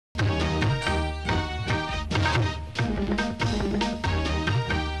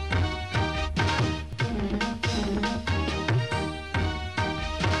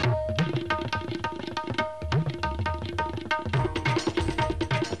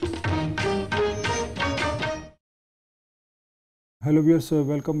Hello viewers,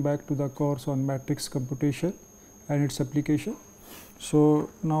 welcome back to the course on matrix computation and its application. So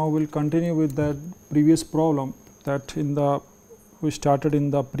now we will continue with that previous problem that we started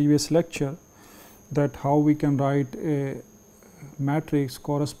in the previous lecture, that how we can write a matrix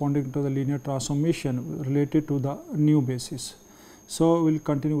corresponding to the linear transformation related to the new basis. So we will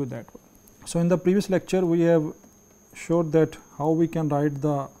continue with that one. So in the previous lecture we have showed that how we can write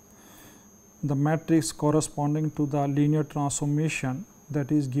the matrix corresponding to the linear transformation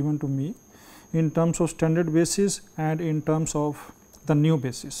that is given to me in terms of standard basis and in terms of the new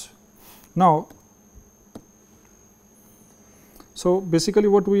basis. Now, so basically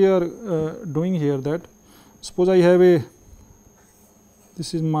what we are doing here, that suppose I have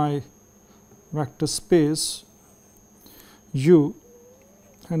this is my vector space U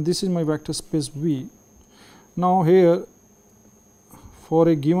and this is my vector space V. Now here for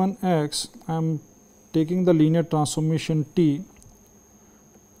a given x, I am taking the linear transformation T,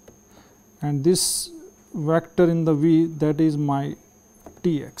 and this vector in the V, that is my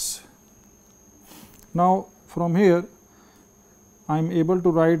Tx. Now from here I am able to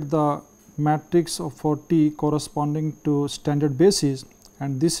write the matrix for T corresponding to standard basis,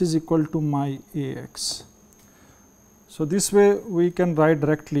 and this is equal to my Ax. So this way we can write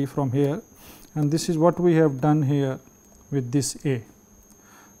directly from here, and this is what we have done here with this A.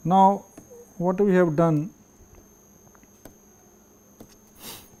 Now what we have done,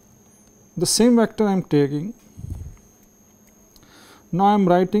 the same vector I am taking, now I am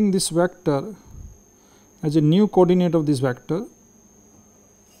writing this vector as a new coordinate of this vector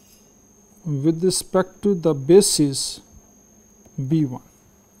with respect to the basis B1.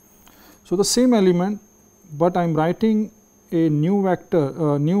 So the same element, but I am writing a new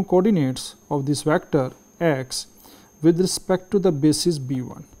vector, new coordinates of this vector x with respect to the basis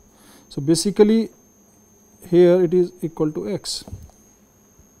B1. So basically here it is equal to x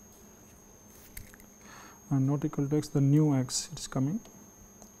and not equal to x, the new x it is coming.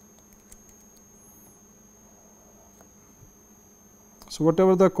 So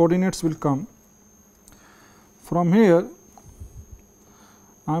whatever the coordinates will come, from here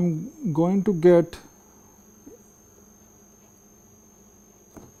I am going to get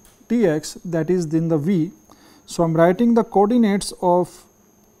Tx, that is in the V. So I am writing the coordinates of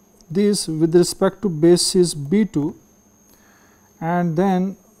this with respect to basis B2, and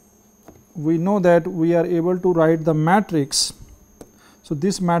then we know that we are able to write the matrix. So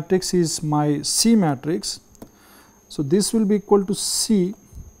this matrix is my C matrix. So this will be equal to C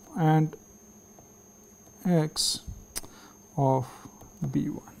and x of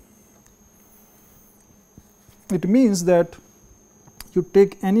B1. It means that you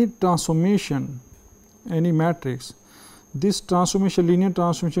take any transformation, any matrix, this transformation, linear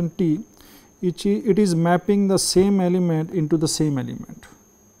transformation T, it is mapping the same element into the same element.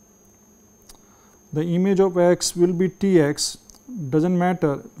 The image of x will be Tx, does not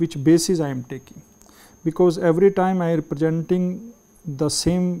matter which basis I am taking, because every time I am representing the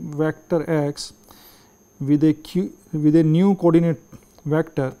same vector x with a new coordinate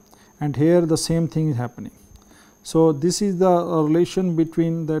vector, and here the same thing is happening. So this is the relation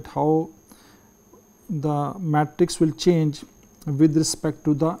between that, how the matrix will change with respect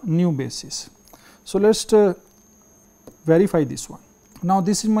to the new basis. So let us verify this one. Now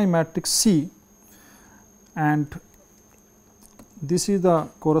this is my matrix C and this is the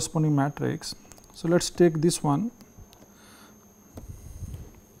corresponding matrix. So let us take this one.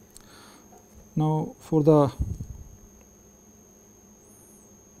 Now for the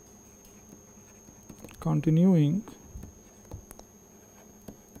continuing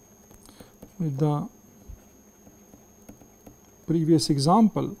with the previous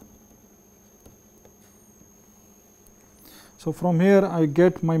example. So from here I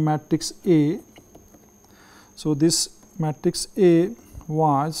get my matrix A. So this matrix A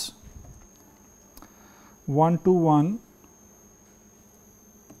was 1 to 1.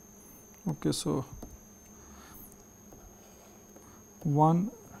 Okay, so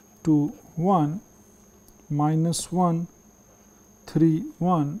 1 to 1 minus 1 3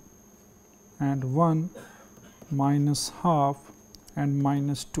 1 and 1 minus half and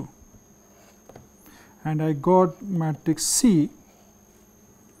minus 2, and I got matrix C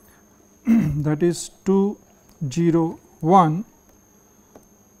that is 2 0 1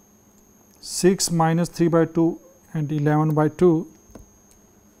 6 minus 3 by 2 and 11 by 2,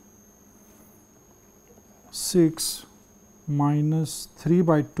 6 minus 3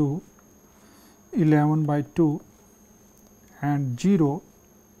 by 2, 11 by 2 and 0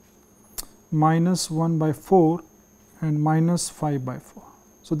 minus 1 by 4 and minus 5 by 4.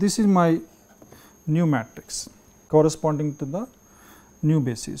 So this is my new matrix corresponding to the new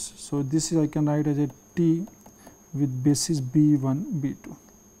basis. So, this is I can write as a T with basis B1, B2.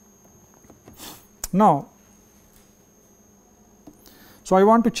 Now, so I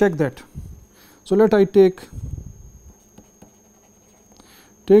want to check that. So, let I take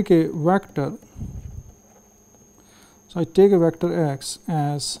a vector. So, I take a vector x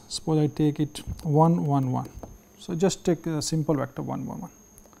as, suppose I take it 1 1 1. So, just take a simple vector 1 1 1.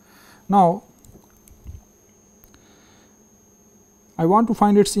 Now, I want to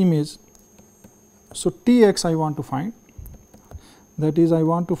find its image. So, T x I want to find, that is I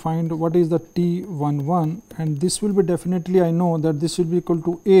want to find what is the T 1 1, and this will be definitely, I know that this will be equal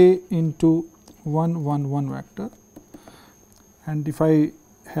to A into 1 1 1 vector, and if I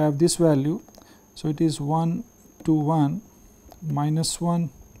have this value, so it is 1 2 1 minus 1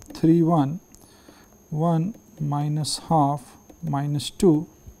 3 1 1 minus half minus 2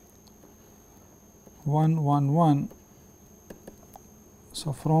 1 1 1.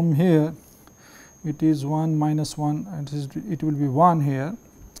 So, from here it is 1 minus 1 and it will be 1 here.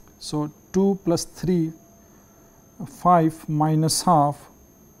 So, 2 plus 3 5 minus half,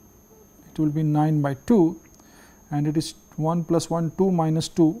 it will be 9 by 2, and it is 1 plus 1 2 minus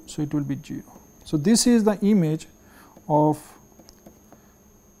 2. So, it will be 0. So, this is the image of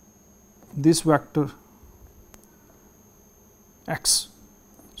this vector x.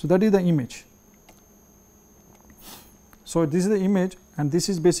 So, that is the image. So, this is the image, and this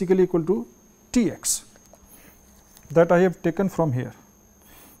is basically equal to T x that I have taken from here.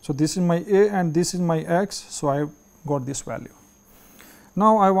 So, this is my A and this is my x. So, I have got this value.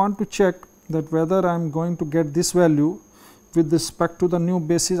 Now, I want to check that whether I am going to get this value with respect to the new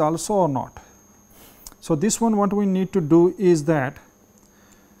basis also or not. So, this one what we need to do is that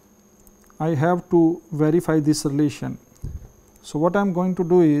I have to verify this relation. So, what I am going to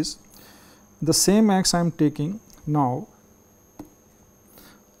do is the same x I am taking now,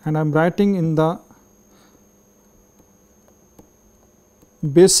 and I am writing in the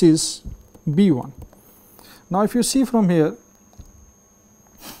basis B1. Now, if you see from here,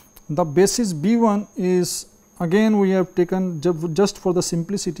 the basis B1 is, again we have taken, just for the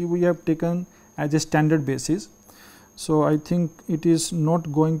simplicity, we have taken as a standard basis. So, I think it is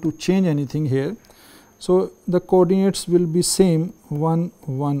not going to change anything here. So, the coordinates will be same 1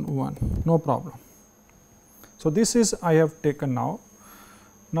 1 1, no problem. So, this is I have taken now.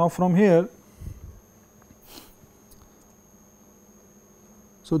 Now, from here,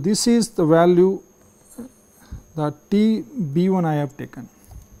 so this is the value, the T B1 I have taken.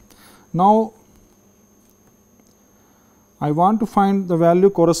 Now, I want to find the value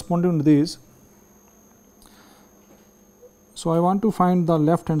corresponding to this. So, I want to find the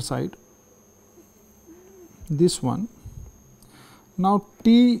left hand side, this one. Now,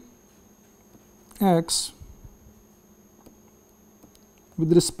 T x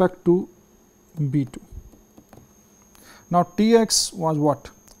with respect to B2. Now, T x was what?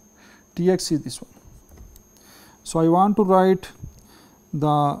 T x is this one. So, I want to write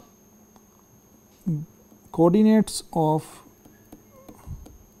the coordinates of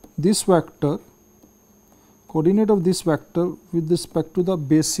this vector, coordinate of this vector with respect to the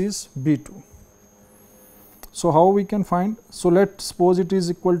basis B2. So, how we can find? So, let us suppose it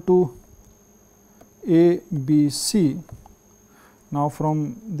is equal to A, B, C. Now,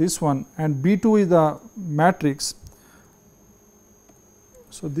 from this one, and B2 is the matrix.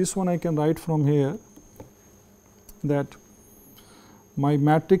 So, this one I can write from here that my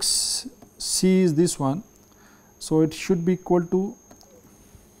matrix C is this one. So, it should be equal to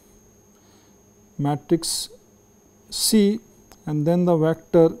matrix C and then the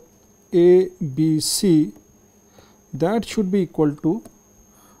vector A, B, C, that should be equal to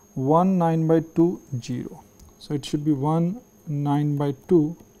 1 9 by 2 0. So, it should be 1 9 by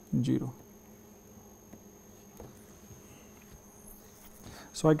 2 0.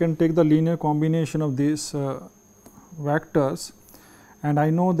 So, I can take the linear combination of these vectors, and I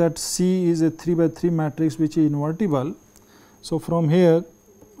know that C is a 3 by 3 matrix which is invertible. So, from here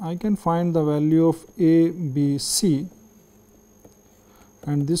I can find the value of A, B, C,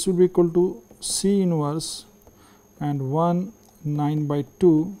 and this will be equal to C inverse and 1 9 by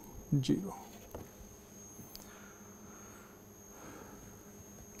 2 0.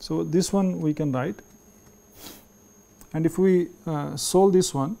 So, this one we can write, and if we solve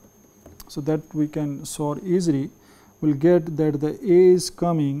this one, so that we can solve easily, we will get that the A is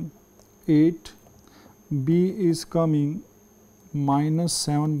coming 8, B is coming minus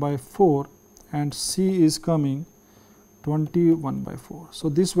 7 by 4 and C is coming 21 by 4. So,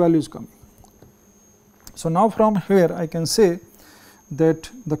 this value is coming. So, now from here I can say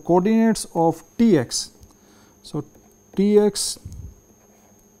that the coordinates of T x, so T x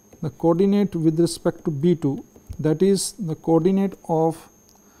the coordinate with respect to B2, that is the coordinate of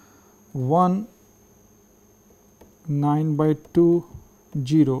 1 9 by 2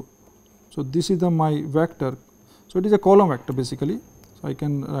 0. So, this is the my vector. So, it is a column vector basically. So, I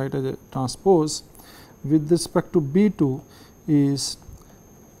can write as a transpose with respect to B2 is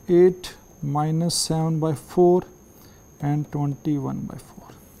 8 minus 7 by 4 and 21 by 4.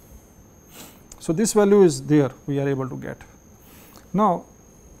 So, this value is there, we are able to get. Now,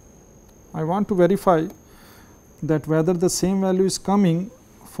 I want to verify that whether the same value is coming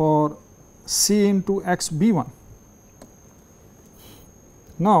for C into x B1.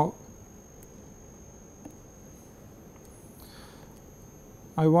 Now,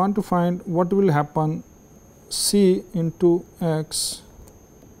 I want to find what will happen C into x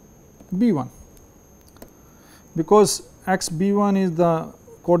B1, because x B1 is the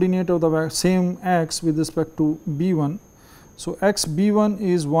coordinate of the same x with respect to B1. So, x B1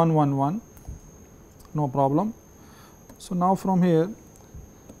 is 1 1 1, no problem. So, now from here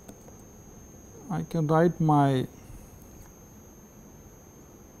I can write my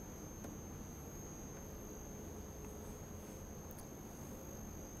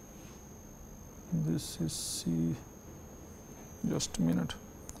this is C, just a minute,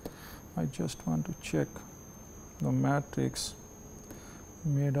 I just want to check the matrix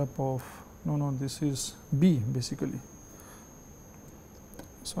made up of, no, this is B basically.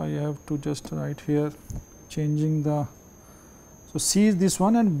 So, I have to just write here changing the, so C is this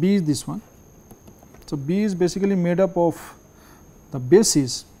one and B is this one. So, B is basically made up of the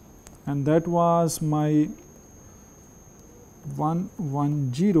bases, and that was my 1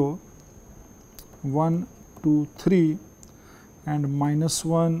 1 0 1 2 3 and minus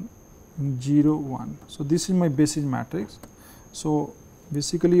 1 0 1. So, this is my basis matrix. So,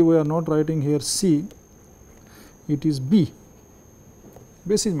 basically we are not writing here C, it is B,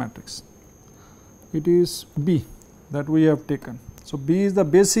 basis matrix, it is B that we have taken. So, B is the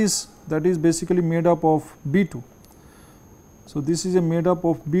basis that is basically made up of B2. So, this is a made up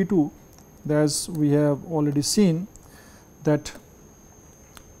of B2, as we have already seen that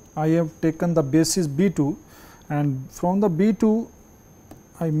I have taken the basis B2, and from the B2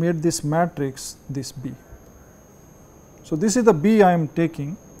 I made this matrix this B. So, this is the B I am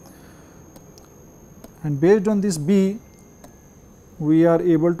taking, and based on this B we are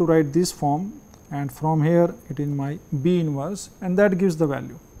able to write this form, and from here it is my B inverse, and that gives the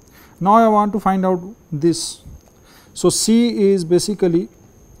value. Now, I want to find out this. So, C is basically,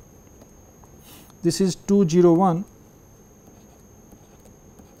 this is 2 0 1,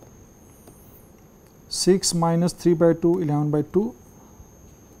 6 minus 3 by 2, 11 by 2,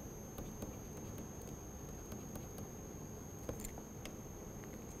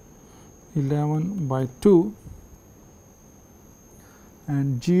 by 2,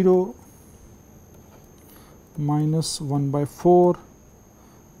 and 0 minus 1 by 4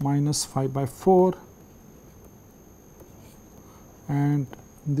 minus 5 by 4, and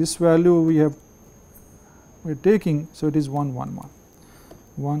this value we are taking. So, it is 1 1 1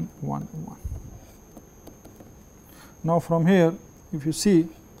 1 1 1. Now, from here if you see,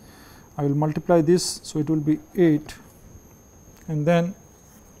 I will multiply this. So, it will be 8 and then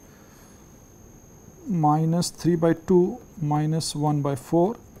minus 3 by 2 minus 1 by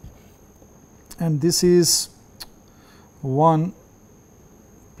 4, and this is 1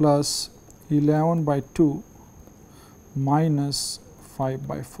 plus 11 by 2 minus 5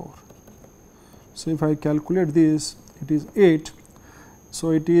 by 4. So, if I calculate this, it is 8.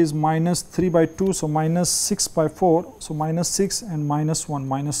 So, it is minus 3 by 2. So, minus 6 by 4. So, minus 6 and minus 1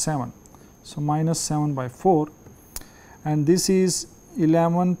 minus 7. So, minus 7 by 4, and this is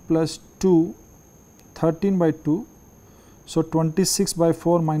 11 plus 2 13 by 2. So, 26 by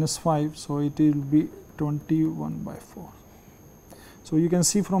 4 minus 5. So, it will be 21 by 4. So, you can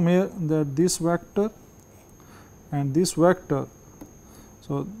see from here that this vector and this vector,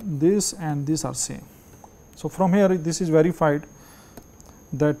 so this and this are same. So, from here this is verified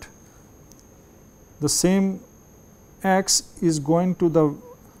that the same x is going to the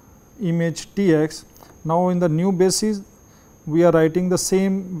image Tx. Now, in the new basis we are writing the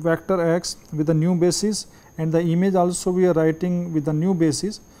same vector x with the new basis, and the image also we are writing with the new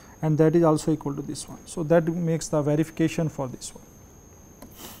basis, and that is also equal to this one. So, that makes the verification for this one.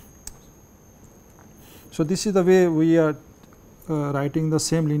 So, this is the way we are writing the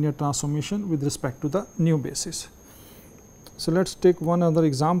same linear transformation with respect to the new basis. So, let us take one other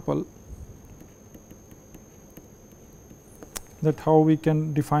example, that how we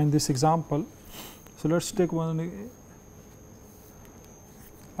can define this example. So, let us take one.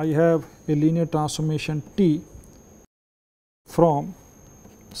 I have a linear transformation T from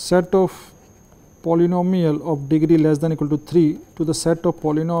set of polynomial of degree less than equal to 3 to the set of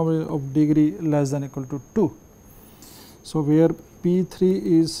polynomial of degree less than equal to 2. So, where P3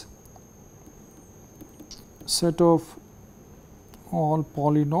 is set of all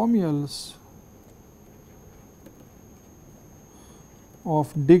polynomials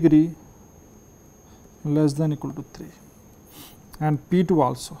of degree less than equal to 3 and P2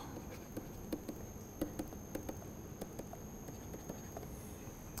 also.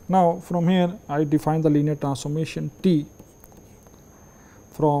 Now, from here I define the linear transformation T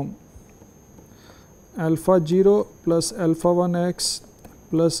from alpha 0 plus alpha 1 x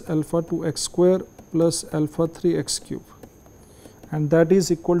plus alpha 2 x square plus alpha 3 x cube, and that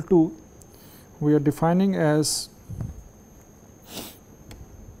is equal to, we are defining as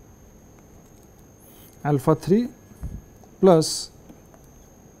alpha 3 plus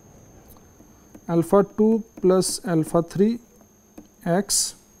alpha 2 plus alpha 3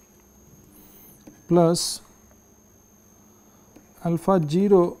 x plus alpha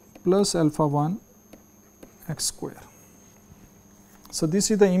 0 plus alpha 1 x square. So,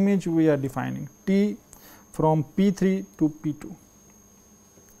 this is the image we are defining, T from P3 to P2.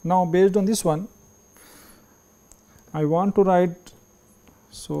 Now, based on this one I want to write,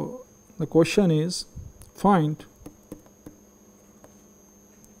 so the question is find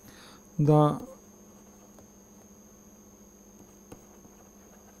the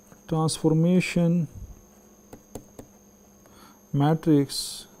transformation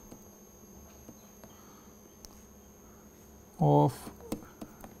matrix of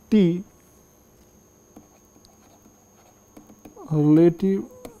T relative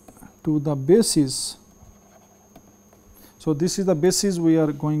to the basis. So, this is the basis we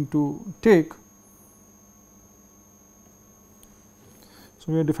are going to take.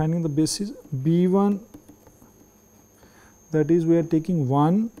 So, we are defining the basis B1, that is we are taking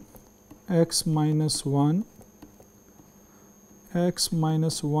 1 x minus 1 x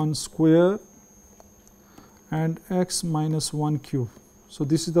minus 1 square and x minus 1 cube. So,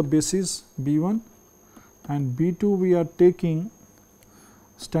 this is the basis B1, and B2 we are taking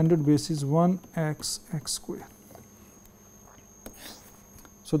standard basis 1 x x square.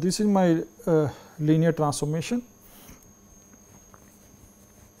 So, this is my linear transformation.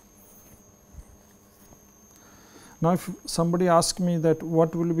 Now, if somebody asks me that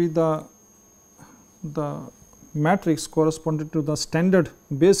what will be the matrix corresponding to the standard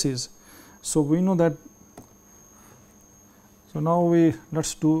basis, so we know that. So, now let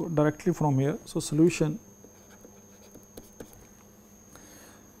us do directly from here. So, solution.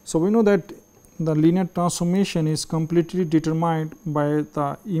 So, we know that the linear transformation is completely determined by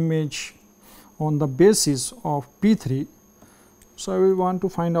the image on the basis of P3. So, I will want to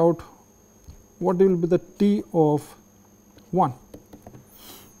find out what will be the T of 1.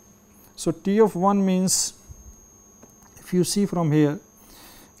 So, T of 1 means, if you see from here,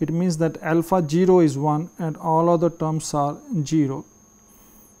 it means that alpha 0 is 1 and all other terms are 0.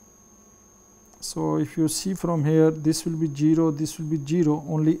 So, if you see from here, this will be 0, this will be 0,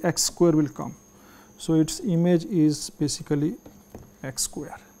 only x square will come. So, its image is basically x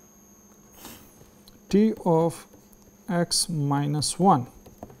square. T of x minus 1.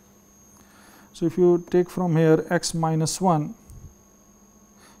 So, if you take from here x minus 1,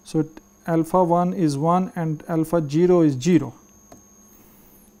 so alpha 1 is 1 and alpha 0 is 0.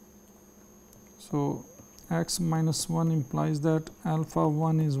 So, x minus 1 implies that alpha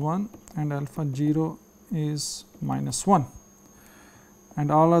 1 is 1 and alpha 0 is minus 1,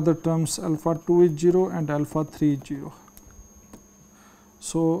 and all other terms alpha 2 is 0 and alpha 3 is 0.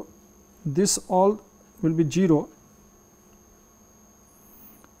 So, this all will be 0,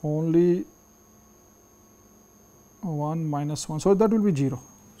 only 1 minus 1. So, that will be 0.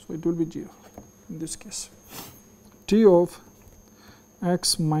 So, it will be 0 in this case. T of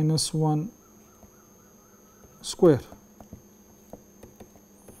x minus 1 square.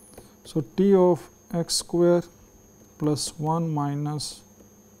 So, T of x square plus 1 minus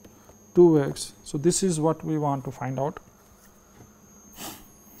 2x. So, this is what we want to find out.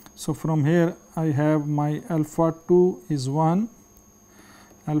 So, from here I have my alpha 2 is 1,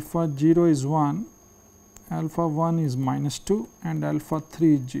 alpha 0 is 1, alpha 1 is minus 2 and alpha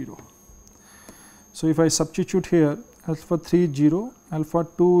 3 is 0. So, if I substitute here, alpha 3 is 0, alpha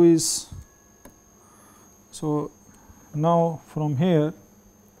 2 is, so now from here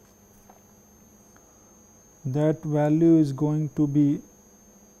that value is going to be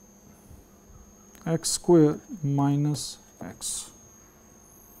x square minus x,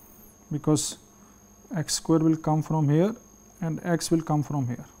 because x square will come from here and x will come from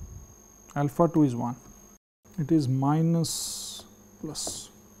here. Alpha 2 is 1, it is minus plus.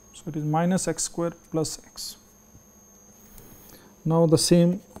 So, it is minus x square plus x. Now, the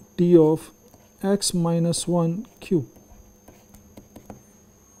same t of x minus 1 cube.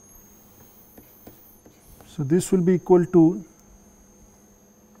 So, this will be equal to,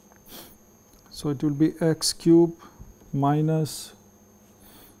 so it will be x cube minus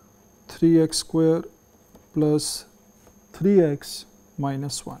 3x square plus 3x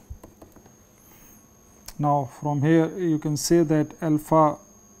minus 1. Now, from here you can say that alpha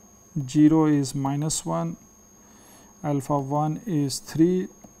 0 is minus 1, alpha 1 is 3,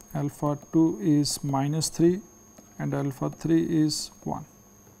 alpha 2 is minus 3 and alpha 3 is 1.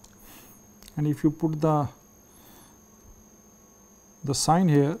 And if you put the sign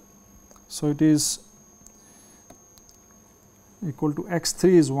here, so it is equal to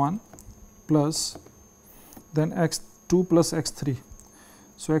x3 is 1 plus then x2 plus x3.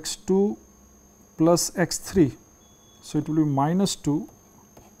 So, x2 plus x3, so it will be minus 2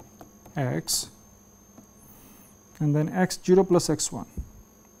 x and then x0 plus x1,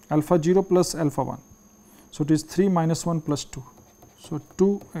 alpha 0 plus alpha 1. So, it is 3 minus 1 plus 2, so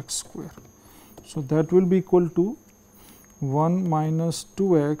 2x square. So, that will be equal to 1 minus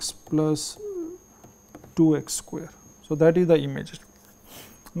 2x plus 2x square. So, that is the image.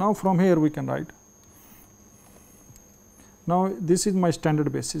 Now, from here we can write. Now, this is my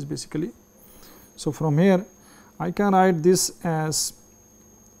standard basis basically. So, from here I can write this as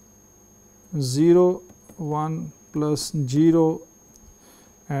 0 1 plus 0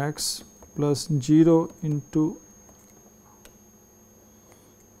 x plus 0 into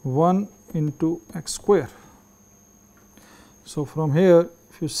 1 into x square. So, from here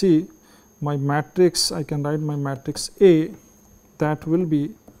if you see my matrix, I can write my matrix A, that will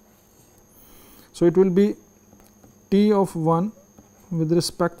be, so it will be t of 1 with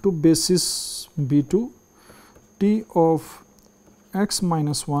respect to basis B2, t of x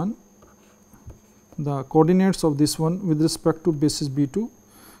minus 1, the coordinates of this one with respect to basis B2,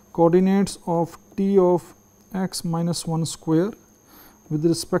 coordinates of t of x minus 1 square with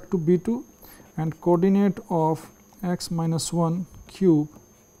respect to B2 and coordinate of x minus 1 cube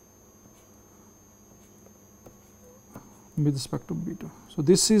with respect to B2. So,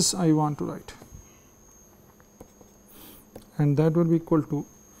 this is I want to write, and that will be equal to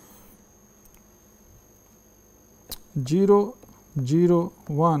 0 0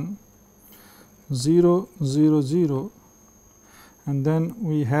 1 0 0 0 and then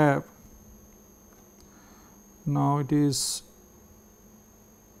we have, now it is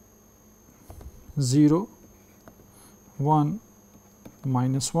 0 1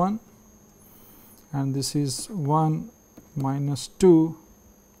 minus 1 and this is 1 minus 2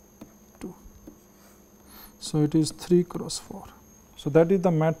 2. So, it is 3 cross 4. So, that is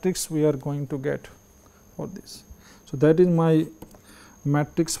the matrix we are going to get for this. So, that is my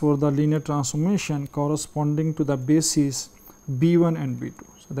matrix for the linear transformation corresponding to the basis B1 and B2.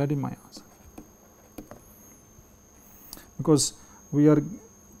 So, that is my answer, because we are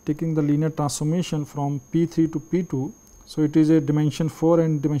taking the linear transformation from P3 to P2. So, it is a dimension 4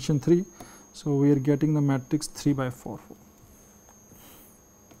 and dimension 3. So, we are getting the matrix 3 by 4.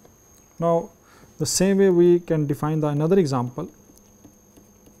 Now, the same way we can define the another example.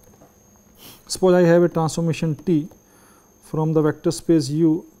 Suppose I have a transformation T from the vector space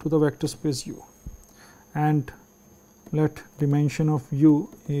U to the vector space U, and let dimension of U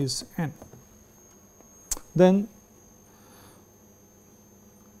is n. Then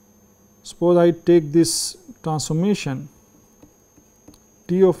suppose I take this transformation,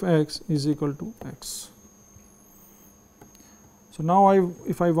 T of x is equal to x. So, now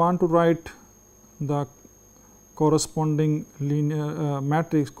if I want to write the corresponding linear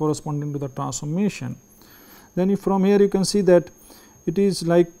matrix corresponding to the transformation, then if from here you can see that it is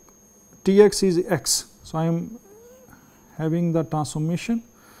like Tx is x. So, I am having the transformation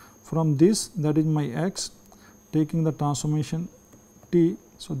from this, that is my x, taking the transformation T.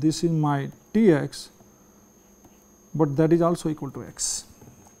 So, this is my Tx, but that is also equal to x.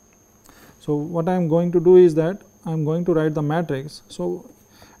 So, what I am going to do is that I am going to write the matrix. So,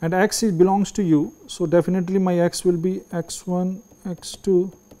 and x is belongs to U. So, definitely my x will be x1,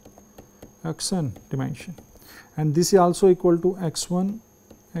 x2, xn dimension, and this is also equal to x1,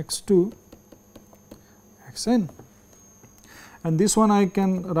 x2, xn, and this one I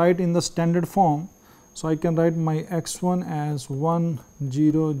can write in the standard form. So, I can write my x1 as 1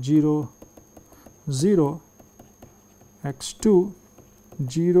 0 0 0, x2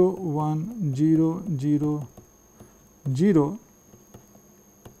 0 1 0 0 0,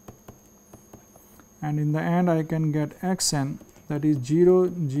 and in the end I can get xn, that is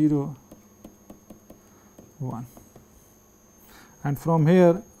 0 0 1. and from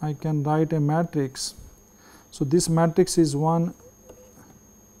here I can write a matrix. So, this matrix is 1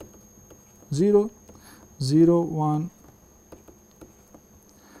 0 0 1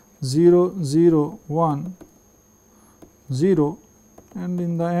 0 0 1 0, and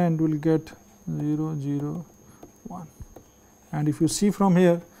in the end we will get 0 0 1, and if you see from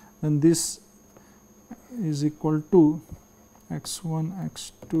here, then this is equal to x1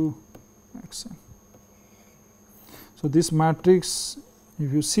 x2 xn. So, this matrix,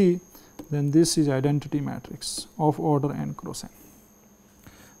 if you see, then this is identity matrix of order n cross n.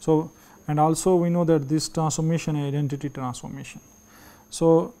 So, and also we know that this transformation is identity transformation.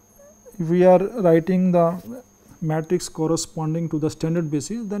 So, if we are writing the matrix corresponding to the standard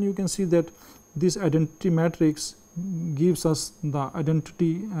basis, then you can see that this identity matrix gives us the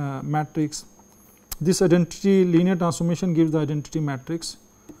identity matrix. This identity linear transformation gives the identity matrix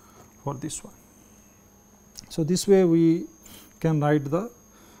for this one. So, this way we can write the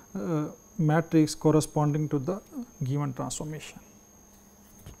matrix corresponding to the given transformation.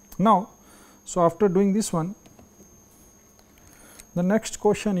 Now, so after doing this one, the next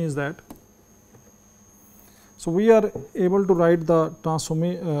question is that, so we are able to write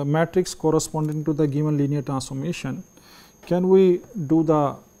the matrix corresponding to the given linear transformation. Can we do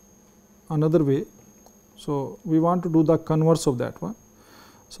the another way? So, we want to do the converse of that one.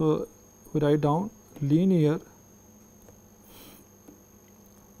 So, we write down linear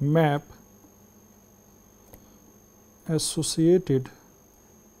map associated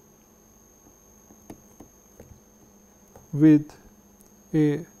with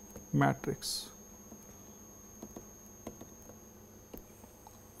a matrix.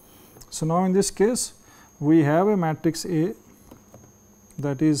 So, now in this case we have a matrix A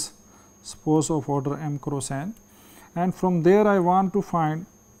that is suppose of order m cross n, and from there I want to find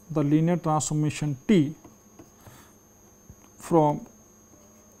the linear transformation T from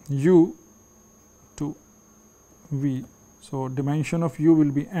U to V. So, dimension of U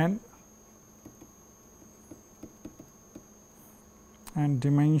will be n and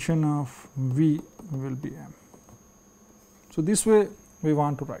dimension of V will be m. So, this way we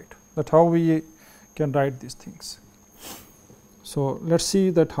want to write that how we can write these things. So, let us see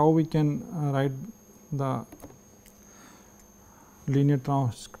that how we can write the linear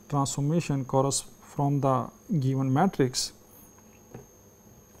transformation from the given matrix.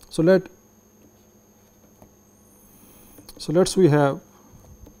 So, let's we have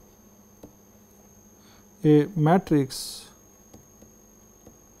a matrix.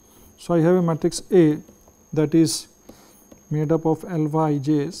 So, I have a matrix A that is made up of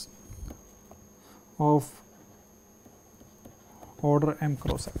Lyj's of order m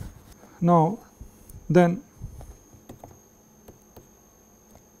cross n. Now, then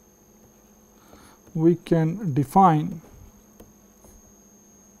we can define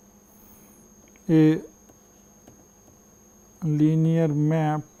a linear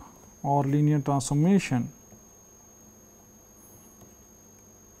map or linear transformation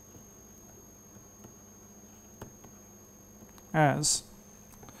as,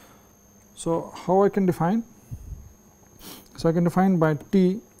 so how I can define? So, I can define by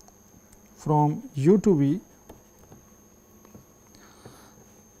T from U to V,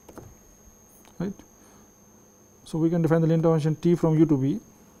 right. So, we can define the linear transformation T from U to V.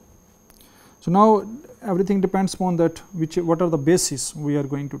 So, now everything depends upon that what are the bases we are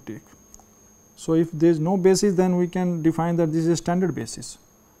going to take. So, if there is no basis, then we can define that this is a standard basis.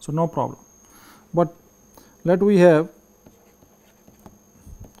 So, no problem, but let we have,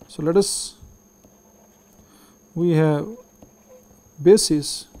 so let us we have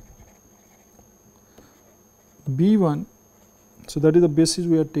basis B1. So, that is the basis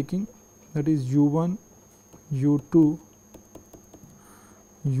we are taking, that is U1, U2,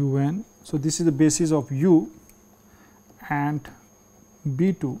 UN. So, this is the basis of U and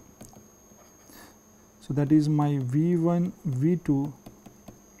B2. So, that is my V1, V2,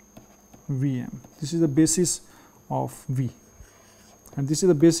 Vm. This is the basis of V and this is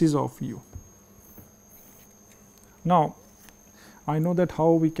the basis of U. Now, I know that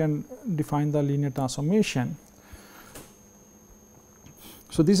how we can define the linear transformation.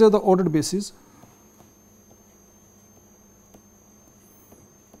 So, these are the ordered bases.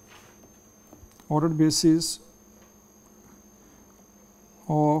 Ordered basis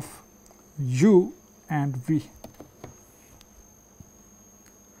of U and V.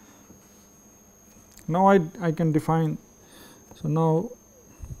 Now, I can define. So, now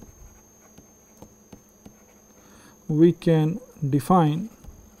we can define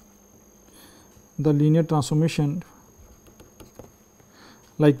the linear transformation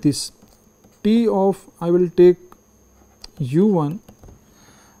like this. T of, I will take u1.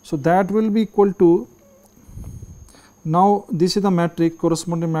 So, that will be equal to, now this is the matrix,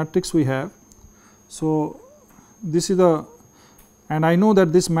 corresponding matrix we have. So, this is the, and I know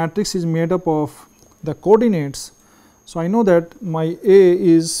that this matrix is made up of the coordinates. So, I know that my A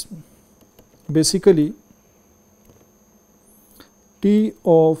is basically T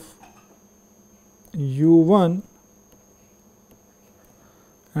of u1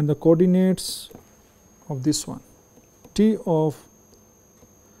 and the coordinates of this one, T of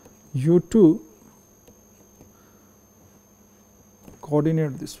u2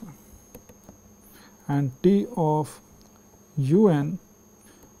 coordinate this one, and T of un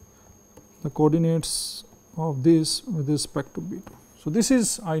the coordinates of this with respect to B2. So, this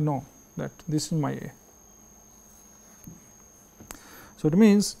is, I know that this is my A. So, it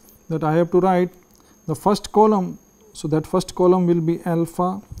means that I have to write the first column. So, that first column will be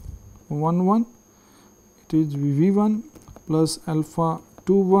alpha 1 1, it is V1 plus alpha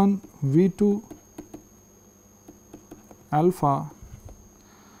 2 1 V2 alpha,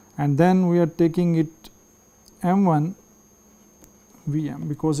 and then we are taking it M1 Vm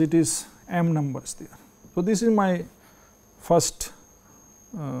because it is M numbers there. So, this is my first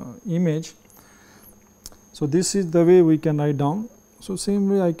image. So, this is the way we can write down. So, same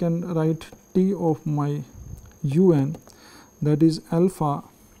way I can write T of my un, that is alpha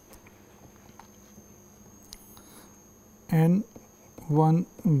n 1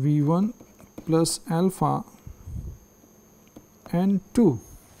 V1 plus alpha n 2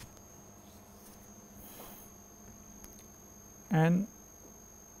 n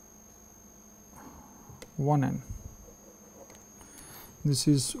 1 n. This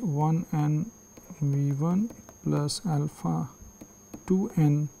is 1 n V1 plus alpha 2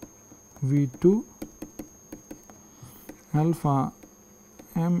 n V2 alpha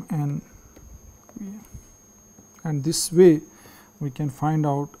m n Vm, and this way we can find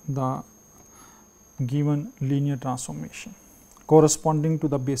out the given linear transformation corresponding to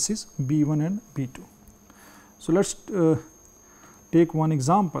the basis B1 and B2. So, let us take one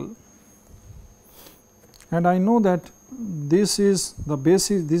example, and I know that this is the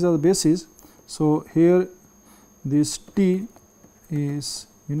basis, these are the bases. So, here this T is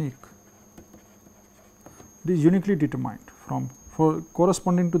unique, it is uniquely determined for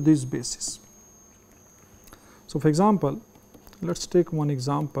corresponding to this basis. So, for example, let us take one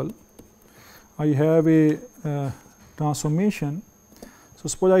example. I have a transformation. So,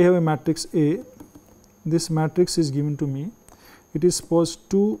 suppose I have a matrix A, this matrix is given to me, it is suppose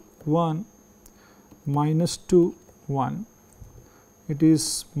 2 1 minus 2 1, it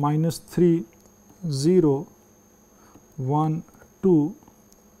is minus 3 0 1 2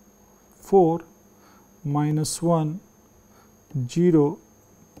 4 minus 1 0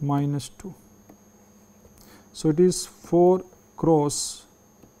 minus 2. So, it is 4 cross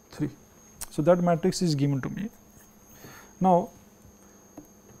 3. So, that matrix is given to me. Now,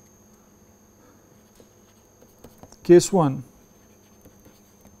 case 1,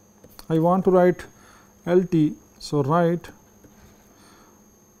 I want to write LT. So, write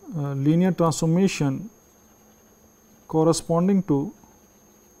linear transformation corresponding to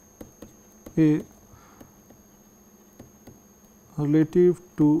A relative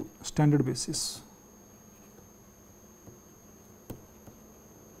to standard basis.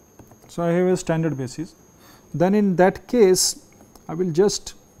 So, I have a standard basis, then in that case I will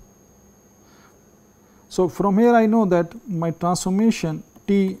just, so from here I know that my transformation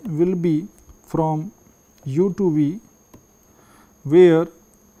T will be from U to V, where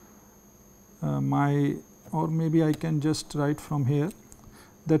my, or maybe I can just write from here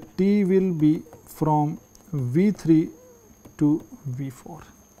that T will be from V3 to V4.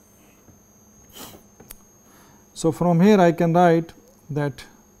 So, from here I can write that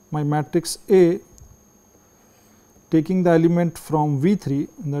my matrix A taking the element from V3,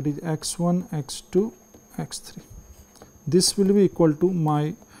 that is x1, x2, x3. This will be equal to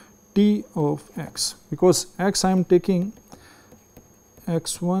my T of x, because x I am taking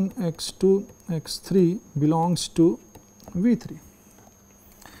x1, x2, x3 belongs to V3,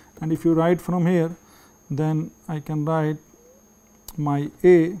 and if you write from here, then I can write my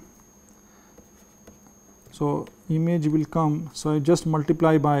A. So, image will come. So, I just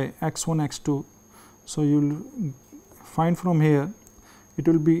multiply by x1, x2. So, you will find from here it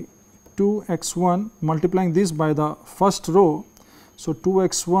will be 2x1 multiplying this by the first row. So,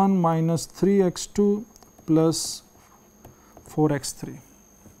 2x1 minus 3x2 plus 4x3.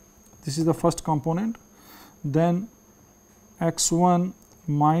 This is the first component. Then x1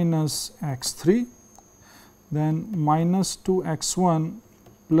 minus x3, then minus 2x1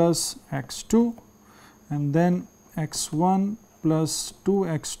 plus x2, and then x1 plus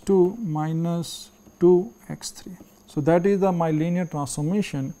 2x2 minus 2x3. So, that is the my linear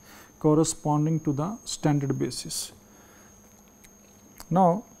transformation corresponding to the standard basis.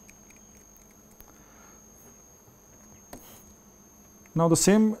 Now the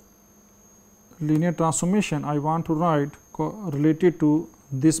same linear transformation I want to write related to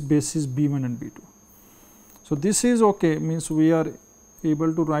this basis B1 and B2. So, this is okay, means we are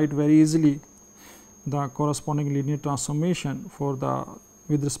able to write very easily the corresponding linear transformation for the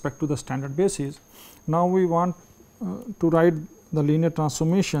with respect to the standard basis. Now, we want to write the linear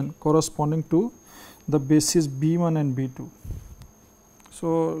transformation corresponding to the basis B1 and B2.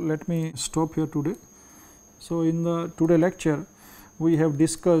 So, let me stop here today. So, in the today lecture we have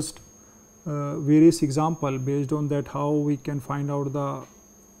discussed various example, based on that how we can find out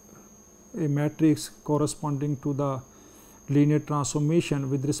a matrix corresponding to the linear transformation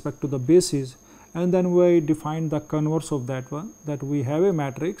with respect to the basis, and then we define the converse of that one, that we have a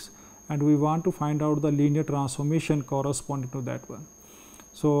matrix and we want to find out the linear transformation corresponding to that one.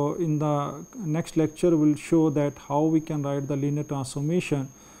 So, in the next lecture we will show that how we can write the linear transformation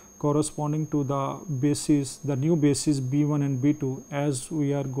corresponding to the basis, the new basis B1 and B2, as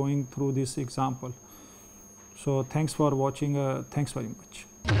we are going through this example. So, thanks for watching, thanks very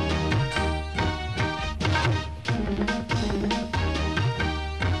much.